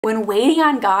When waiting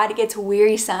on God gets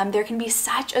wearisome, there can be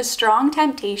such a strong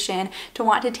temptation to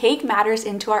want to take matters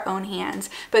into our own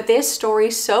hands. But this story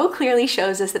so clearly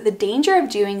shows us that the danger of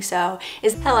doing so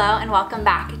is... Hello and welcome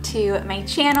back to my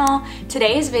channel.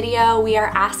 Today's video, we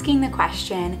are asking the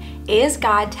question, is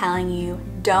God telling you,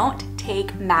 don't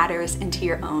take matters into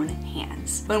your own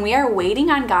hands? When we are waiting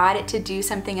on God to do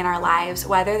something in our lives,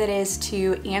 whether that is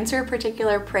to answer a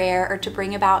particular prayer or to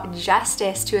bring about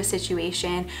justice to a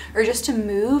situation or just to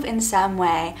move in some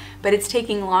way, but it's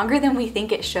taking longer than we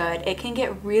think it should, it can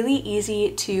get really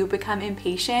easy to become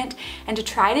impatient and to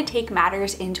try to take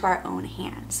matters into our own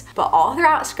hands. But all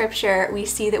throughout scripture, we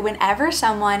see that whenever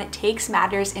someone takes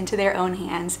matters into their own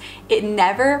hands, it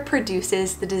never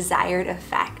produces the desired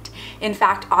effect. In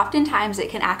fact, oftentimes it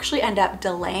can actually end up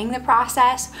delaying the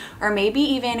process or maybe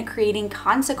even creating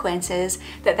consequences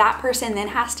that that person then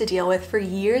has to deal with for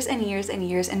years and years and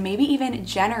years and maybe even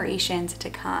generations to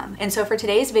come. And so for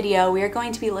today's video, we are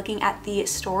going to be looking at the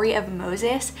story of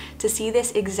Moses to see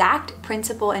this exact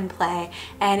principle in play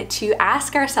and to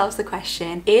ask ourselves the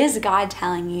question, is God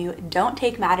telling you don't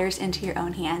take matters into your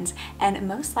own hands? And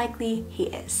most likely he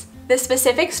is. The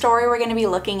specific story we're going to be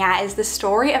looking at is the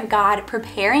story of God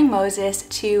preparing Moses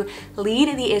to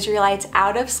lead the Israelites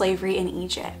out of slavery in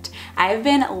Egypt. I've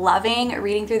been loving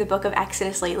reading through the book of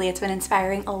Exodus lately. It's been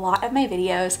inspiring a lot of my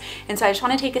videos, and so I just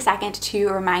want to take a second to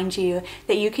remind you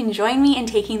that you can join me in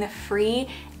taking the free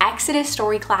Exodus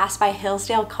story class by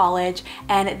Hillsdale College,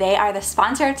 and they are the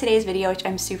sponsor of today's video, which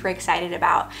I'm super excited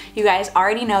about. You guys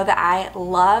already know that I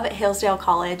love Hillsdale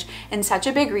College, and such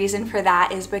a big reason for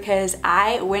that is because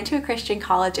I went to a Christian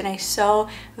college and I so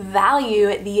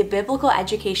value the biblical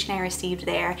education I received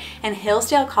there, and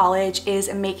Hillsdale College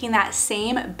is making that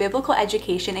same biblical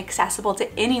education accessible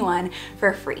to anyone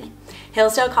for free.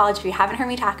 Hillsdale College, if you haven't heard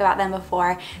me talk about them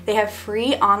before, they have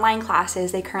free online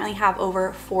classes. They currently have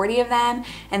over 40 of them,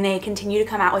 and they continue to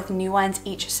come out with new ones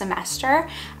each semester.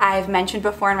 I've mentioned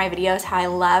before in my videos how I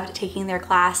loved taking their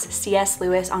class, C.S.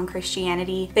 Lewis on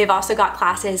Christianity. They've also got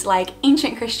classes like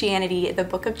Ancient Christianity, the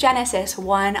Book of Genesis,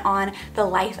 one on the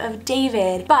life of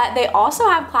David, but they also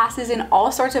have classes in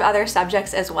all sorts of other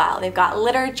subjects as well. They've got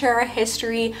literature,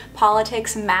 history,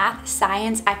 politics, math,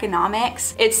 science,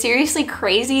 economics. It's seriously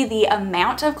crazy the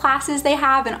amount of classes they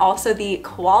have and also the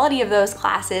quality of those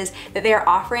classes that they are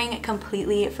offering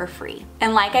completely for free.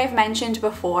 And like I've mentioned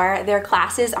before, their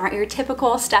classes aren't your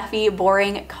typical stuffy,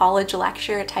 boring college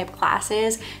lecture type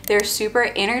classes. They're super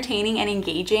entertaining and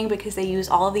engaging because they use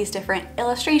all of these different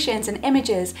illustrations and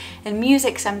images and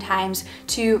music sometimes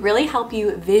to really help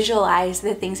you visualize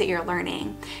the things that you're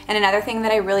learning. And another thing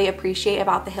that I really appreciate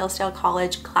about the Hillsdale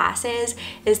College classes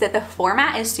is that the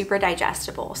format is super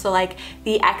digestible. So like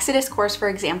the Exodus course, for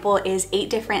example, is 8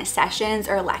 different sessions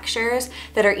or lectures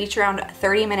that are each around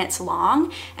 30 minutes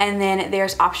long, and then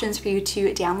there's options for you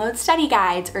to download study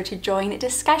guides or to join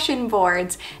discussion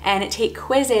boards and take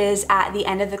quizzes at the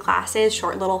end of the classes,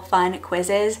 short little fun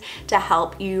quizzes to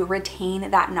help you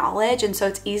retain that knowledge. And so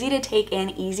it's easy to take in,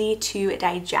 easy to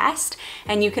digest,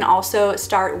 and you can also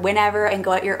start whenever and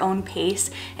go at your own pace,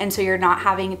 and so you're not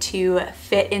having to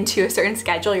fit into a certain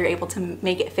schedule. You're able to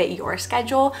make it fit your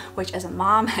schedule, which as a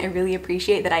mom, I really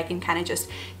appreciate that I can kind of just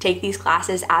take these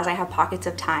classes as I have pockets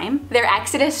of time. Their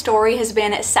Exodus story has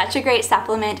been such a great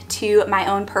supplement to my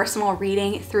own personal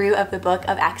reading through of the book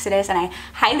of Exodus, and I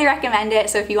highly recommend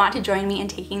it. So if you want to join me in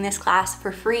taking this class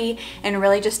for free and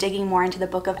really just digging more into the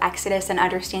book of Exodus and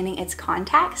understanding its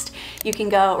context, you can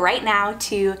go right now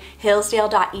to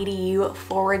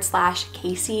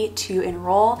hillsdale.edu/Kaci to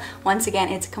enroll. Once again,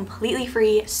 it's completely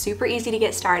free, super easy to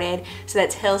get started. So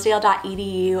that's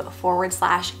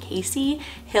hillsdale.edu/Kaci,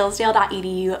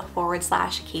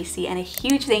 hillsdale.edu/Kaci, and a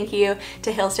huge thank you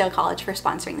to Hillsdale College for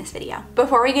sponsoring this video.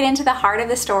 Before we get into the heart of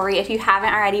the story, if you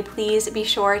haven't already, please be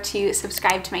sure to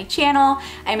subscribe to my channel.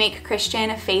 I make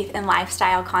Christian faith and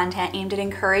lifestyle content aimed at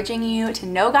encouraging you to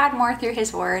know God more through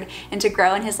His Word and to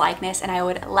grow in His likeness, and I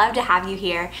would love to have you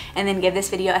here. And then give this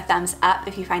video a thumbs up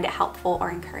if you find it helpful or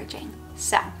encouraging.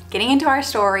 So, getting into our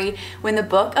story, when the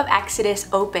book of Exodus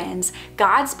opens,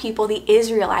 God's people, the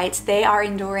Israelites, they are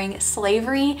enduring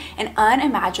slavery and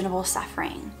unimaginable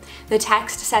suffering. The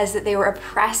text says that they were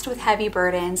oppressed with heavy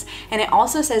burdens, and it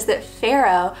also says that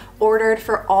Pharaoh ordered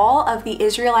for all of the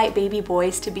Israelite baby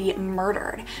boys to be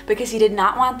murdered because he did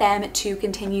not want them to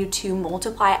continue to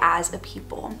multiply as a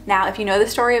people. Now, if you know the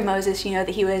story of Moses, you know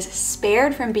that he was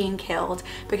spared from being killed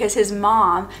because his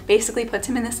mom basically puts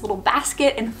him in this little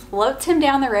basket and floats him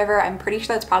down the river. I'm pretty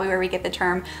sure that's probably where we get the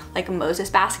term like a Moses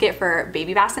basket for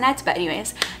baby bassinets, but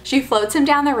anyways, she floats him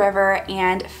down the river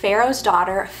and Pharaoh's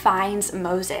daughter finds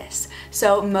Moses.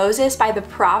 So Moses, by the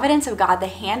providence of God, the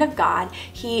hand of God,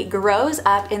 he grows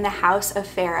up in the house of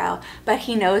Pharaoh, but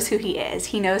he knows who he is.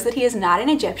 He knows that he is not an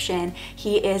Egyptian.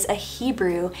 He is a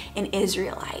Hebrew, an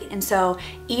Israelite. And so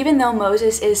even though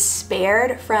Moses is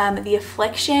spared from the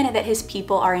affliction that his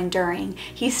people are enduring,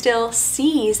 he still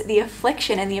sees the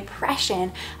affliction and the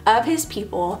oppression of his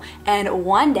people, and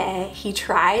one day he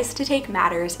tries to take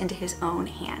matters into his own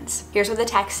hands. Here's what the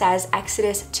text says,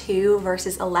 Exodus 2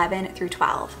 verses 11 through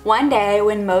 12. One day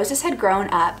when Moses had grown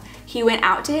up, he went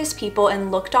out to his people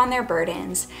and looked on their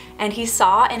burdens, and he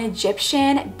saw an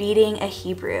Egyptian beating a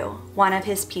Hebrew, one of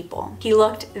his people. He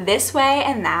looked this way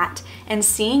and that, and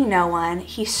seeing no one,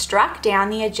 he struck down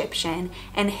the Egyptian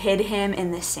and hid him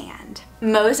in the sand.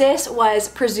 Moses was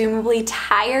presumably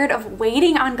tired of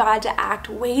waiting on God to act,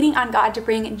 waiting on God to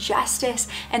bring justice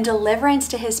and deliverance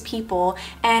to his people,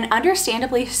 and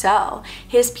understandably so.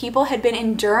 His people had been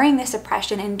enduring this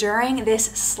oppression, enduring this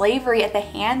slavery at the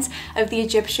hands of the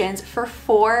Egyptians for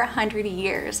 400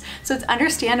 years. So it's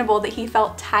understandable that he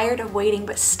felt tired of waiting,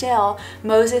 but still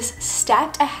Moses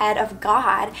stepped ahead of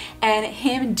God, and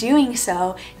him doing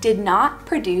so did not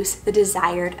produce the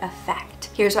desired effect.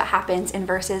 Here's what happens in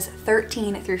verses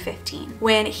 13 through 15.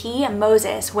 When he,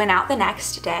 Moses, went out the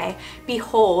next day,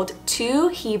 behold, 2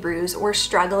 Hebrews were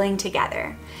struggling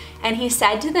together. And he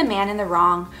said to the man in the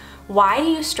wrong, "Why do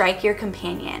you strike your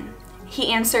companion?"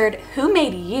 He answered, "Who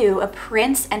made you a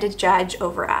prince and a judge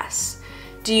over us?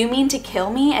 Do you mean to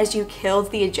kill me as you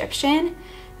killed the Egyptian?"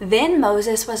 Then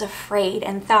Moses was afraid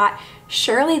and thought,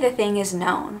 "Surely the thing is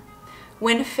known."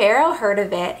 When Pharaoh heard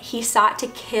of it, he sought to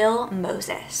kill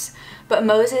Moses. But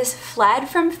Moses fled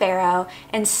from Pharaoh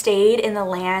and stayed in the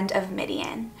land of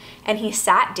Midian, and he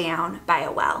sat down by a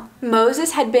well.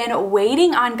 Moses had been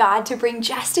waiting on God to bring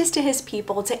justice to his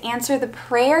people, to answer the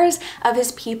prayers of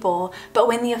his people. But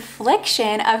when the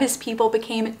affliction of his people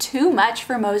became too much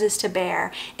for Moses to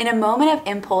bear, in a moment of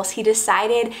impulse, he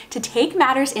decided to take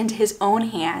matters into his own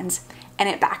hands, and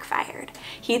it backfired.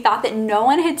 He thought that no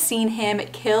one had seen him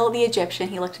kill the Egyptian.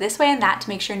 He looked this way and that to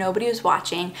make sure nobody was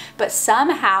watching, but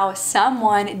somehow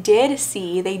someone did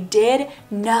see, they did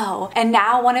know. And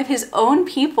now one of his own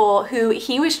people who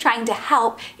he was trying to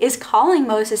help is calling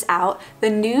Moses out. The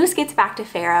news gets back to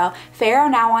Pharaoh. Pharaoh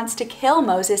now wants to kill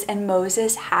Moses, and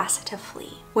Moses has to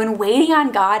flee. When waiting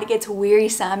on God gets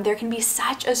wearisome, there can be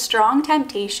such a strong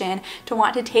temptation to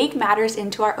want to take matters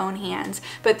into our own hands.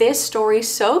 But this story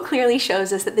so clearly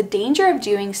shows us that the danger of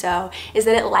doing so is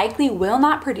that it likely will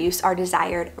not produce our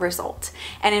desired result.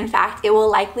 And in fact, it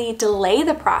will likely delay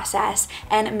the process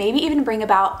and maybe even bring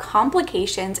about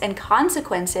complications and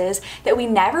consequences that we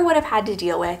never would have had to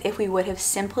deal with if we would have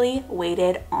simply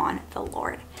waited on the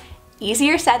Lord.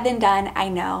 Easier said than done, I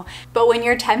know. But when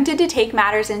you're tempted to take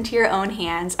matters into your own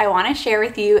hands, I want to share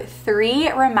with you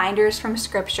 3 reminders from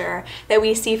Scripture that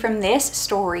we see from this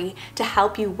story to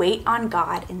help you wait on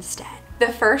God instead.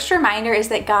 The first reminder is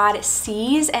that God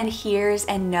sees and hears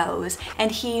and knows,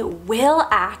 and he will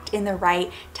act in the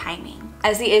right timing.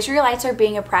 As the Israelites are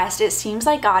being oppressed, it seems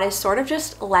like God is sort of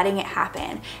just letting it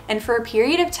happen. And for a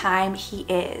period of time, he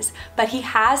is. But he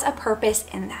has a purpose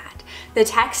in that. The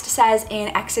text says in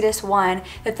Exodus 1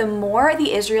 that the more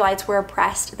the Israelites were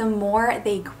oppressed, the more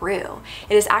they grew.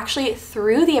 It is actually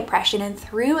through the oppression and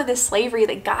through the slavery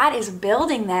that God is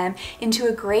building them into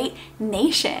a great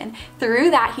nation.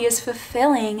 Through that, he is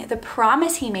fulfilling the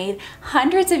promise he made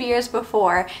hundreds of years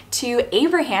before to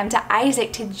Abraham, to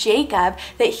Isaac, to Jacob,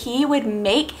 that he would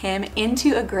make him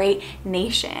into a great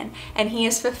nation. And he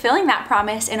is fulfilling that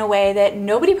promise in a way that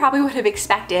nobody probably would have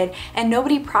expected and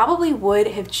nobody probably would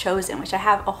have chosen, which I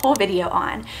have a whole video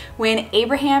on. When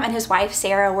Abraham and his wife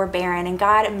Sarah were barren and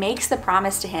God makes the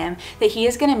promise to him that he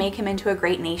is going to make him into a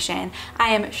great nation, I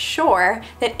am sure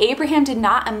that Abraham did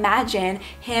not imagine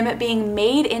him being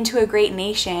made into a great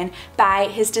nation by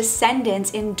his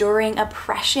descendants enduring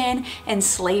oppression and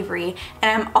slavery.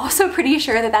 And I'm also pretty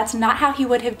sure that that's not how he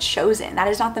would have chosen. That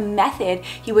is not the method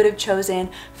he would have chosen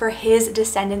for his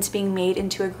descendants being made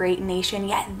into a great nation.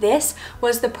 Yet this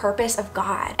was the purpose of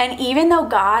God. And even though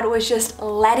God was just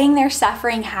letting their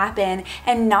suffering happen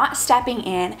and not stepping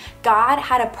in, God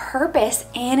had a purpose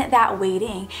in that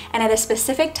waiting. And at a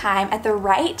specific time, at the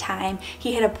right time,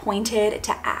 he had appointed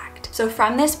to act. So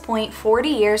from this point, 40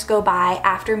 years go by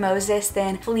after Moses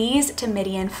then flees to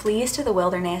Midian, flees to the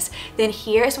wilderness. Then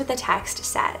here's what the text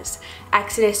says.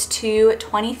 Exodus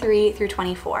 2:23 through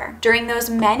 24. During those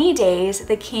many days,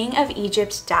 the king of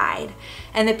Egypt died,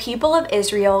 and the people of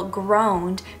Israel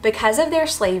groaned because of their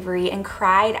slavery and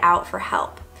cried out for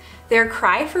help. Their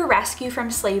cry for rescue from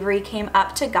slavery came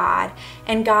up to God,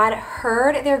 and God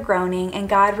heard their groaning, and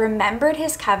God remembered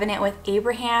his covenant with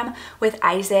Abraham, with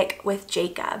Isaac, with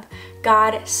Jacob.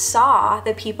 God saw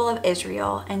the people of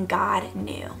Israel, and God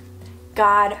knew.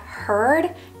 God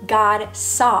heard, God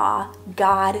saw,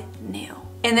 God knew.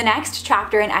 In the next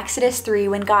chapter in Exodus 3,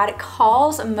 when God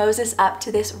calls Moses up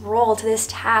to this role, to this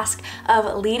task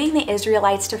of leading the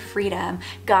Israelites to freedom,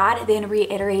 God then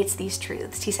reiterates these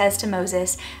truths. He says to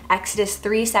Moses, Exodus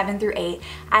 3, 7 through 8,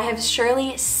 I have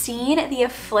surely seen the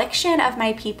affliction of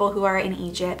my people who are in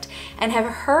Egypt, and have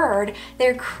heard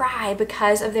their cry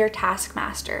because of their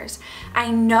taskmasters.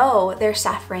 I know their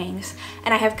sufferings,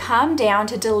 and I have come down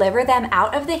to deliver them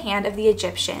out of the hand of the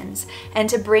Egyptians, and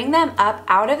to bring them up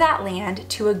out of that land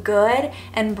to a good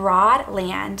and broad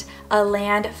land, a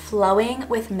land flowing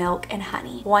with milk and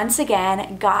honey. Once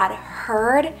again, God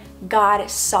heard, God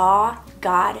saw,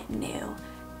 God knew.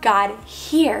 God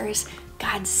hears,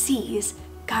 God sees,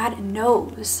 God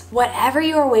knows. Whatever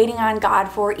you are waiting on God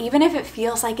for, even if it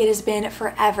feels like it has been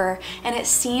forever and it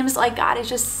seems like God is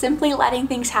just simply letting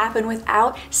things happen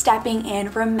without stepping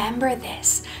in, remember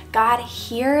this. God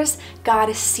hears,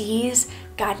 God sees,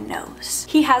 God knows.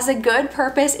 He has a good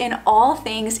purpose in all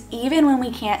things, even when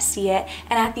we can't see it,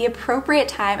 and at the appropriate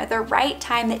time, at the right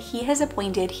time that he has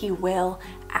appointed, he will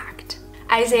act.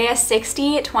 Isaiah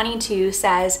 60:22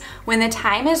 says, when the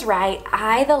time is right,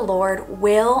 I, the Lord,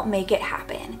 will make it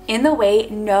happen. In the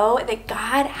wait, know that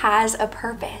God has a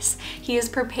purpose. He is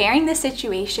preparing the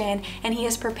situation and he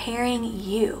is preparing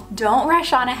you. Don't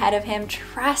rush on ahead of him.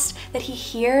 Trust that he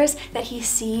hears, that he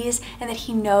sees, and that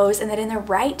he knows, and that in the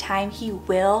right time, he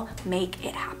will make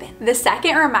it happen. The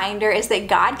second reminder is that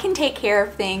God can take care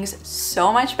of things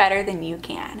so much better than you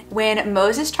can. When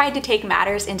Moses tried to take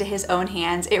matters into his own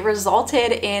hands, it resulted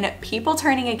in people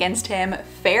turning against him,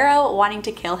 Pharaoh wanting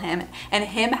to kill him, and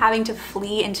him having to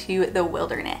flee into the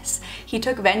wilderness. He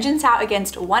took vengeance out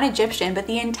against one Egyptian, but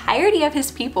the entirety of his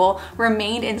people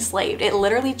remained enslaved. It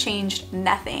literally changed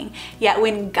nothing. Yet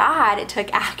when God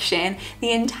took action, the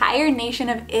entire nation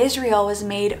of Israel was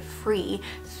made free.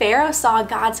 Pharaoh saw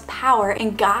God's power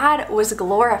and God was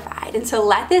glorified. And so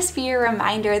let this be a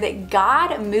reminder that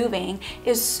God moving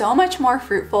is so much more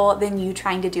fruitful than you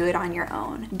trying to do it on your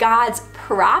own. God's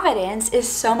providence is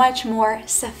so much more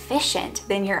sufficient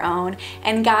than your own,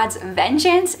 and God's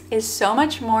vengeance is so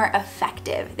much more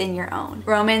effective than your own.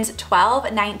 Romans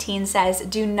 12:19 says,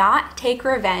 do not take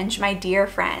revenge, my dear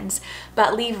friends,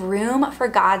 but leave room for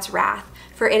God's wrath.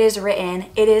 For it is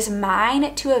written, it is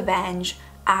mine to avenge,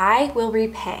 I will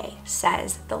repay,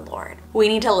 says the Lord. We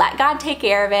need to let God take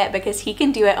care of it because he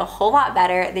can do it a whole lot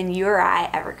better than you or I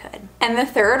ever could. And the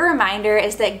third reminder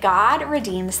is that God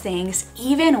redeems things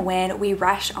even when we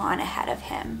rush on ahead of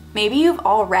him. Maybe you've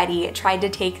already tried to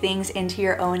take things into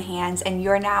your own hands and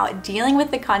you're now dealing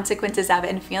with the consequences of it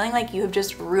and feeling like you have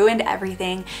just ruined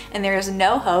everything and there is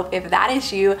no hope. If that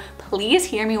is you, please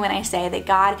hear me when I say that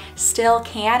God still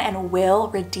can and will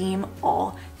redeem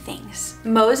all things.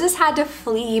 Moses had to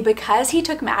flee because he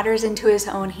took matters into his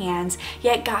own hands,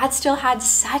 yet God still had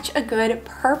such a good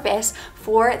purpose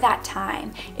for that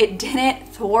time. It didn't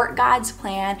thwart God's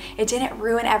plan. It didn't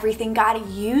ruin everything. God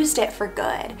used it for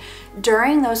good.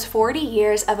 During those 40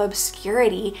 years of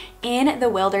obscurity in the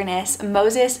wilderness,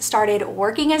 Moses started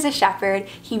working as a shepherd.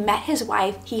 He met his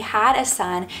wife, he had a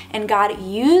son, and God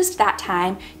used that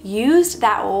time, used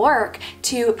that work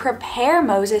to prepare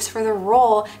Moses for the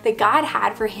role that God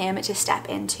had for him to step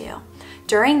into.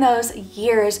 During those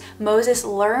years, Moses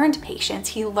learned patience,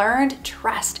 he learned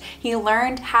trust, he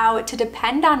learned how to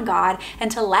depend on God and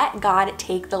to let God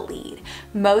take the lead.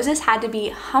 Moses had to be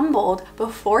humbled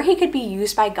before he could be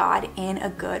used by God in a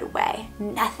good way.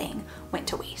 Nothing went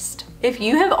to waste. If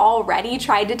you have already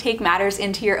tried to take matters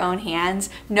into your own hands,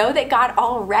 know that God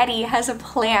already has a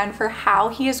plan for how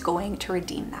he is going to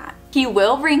redeem that. He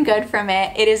will bring good from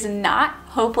it. It is not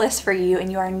hopeless for you and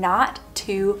you are not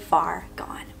too far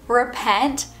gone.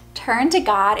 Repent, turn to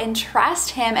God, and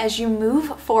trust him as you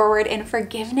move forward in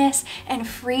forgiveness and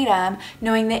freedom,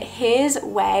 knowing that his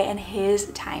way and his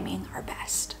timing are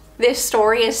best. This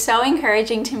story is so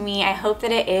encouraging to me. I hope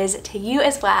that it is to you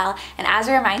as well. And as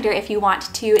a reminder, if you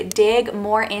want to dig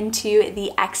more into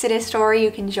the Exodus story, you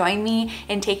can join me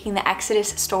in taking the Exodus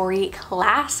story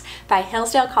class by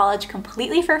Hillsdale College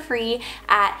completely for free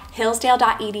at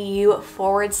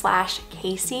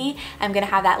hillsdale.edu/Kaci. I'm gonna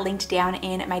have that linked down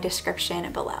in my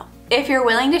description below. If you're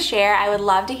willing to share, I would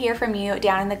love to hear from you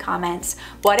down in the comments.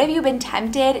 What have you been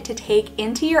tempted to take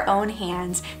into your own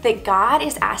hands that God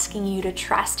is asking you to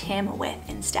trust Him with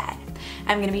instead?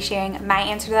 I'm going to be sharing my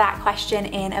answer to that question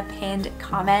in a pinned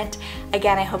comment.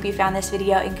 Again, I hope you found this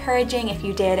video encouraging. If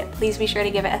you did, please be sure to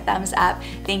give it a thumbs up.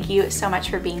 Thank you so much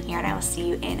for being here, and I will see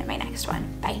you in my next one.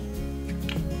 Bye.